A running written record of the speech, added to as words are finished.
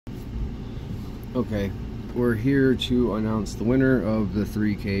Okay, we're here to announce the winner of the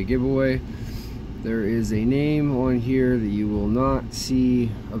 3K giveaway. There is a name on here that you will not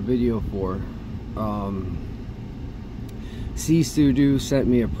see a video for. C-Stu sent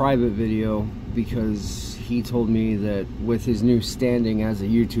me a private video because he told me that with his new standing as a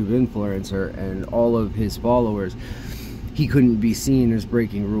YouTube influencer and all of his followers, he couldn't be seen as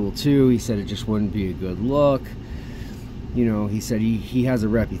breaking Rule 2. He said it just wouldn't be a good look. You know, he said he has a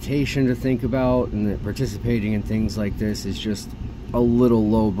reputation to think about, and that participating in things like this is just a little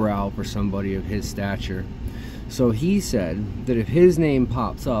lowbrow for somebody of his stature. So he said that if his name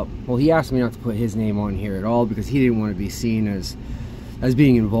pops up, well, he asked me not to put his name on here at all because he didn't want to be seen as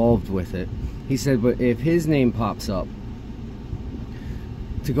being involved with it. He said, but if his name pops up,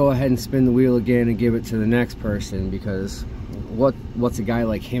 to go ahead and spin the wheel again and give it to the next person, because what's a guy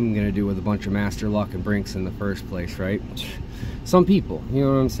like him gonna do with a bunch of Master Lock and Brinks in the first place, right? Some people, you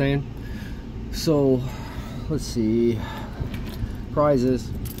know what I'm saying? So let's see, prizes.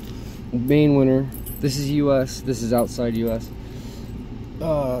 Main winner, this is US, this is outside US.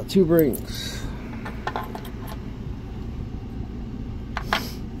 2 Brinks,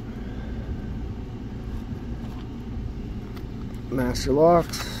 Master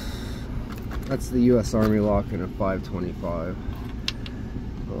Locks. That's the US Army lock in a 525.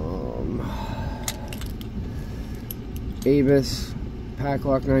 Avis Pack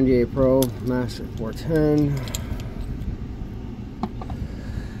Lock 98 Pro, Master 410.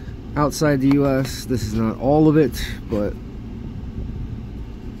 Outside the US, this is not all of it, but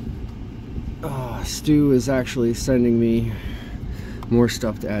Stu is actually sending me more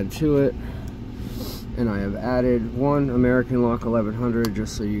stuff to add to it. And I have added one American Lock 1100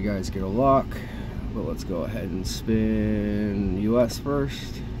 just so you guys get a lock. But let's go ahead and spin US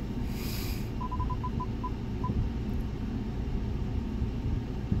first.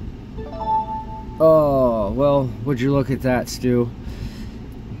 Oh, well, would you look at that, Stu?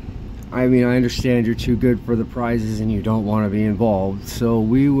 I mean, I understand you're too good for the prizes and you don't want to be involved. So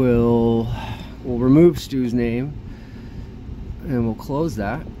we'll remove Stu's name and we'll close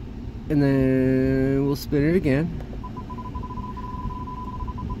that. And then we'll spin it again.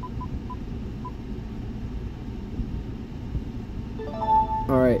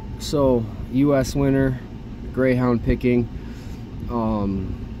 Alright, so US winner, Greyhound picking.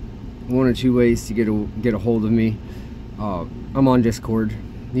 One or two ways to get a hold of me. I'm on Discord.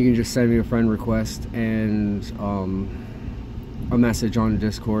 You can just send me a friend request and a message on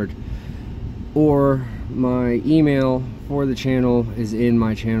Discord. Or my email for the channel is in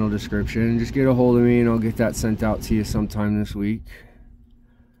my channel description. Just get a hold of me and I'll get that sent out to you sometime this week.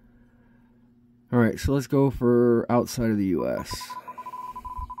 Alright, so let's go for outside of the US.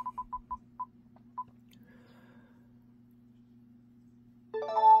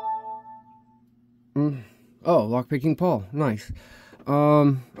 Oh, Lockpicking Paul. Nice.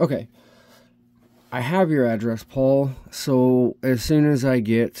 Okay. I have your address, Paul. So as soon as I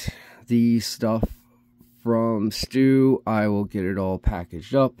get the stuff from Stu, I will get it all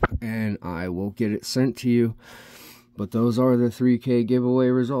packaged up and I will get it sent to you. But those are the 3K giveaway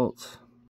results.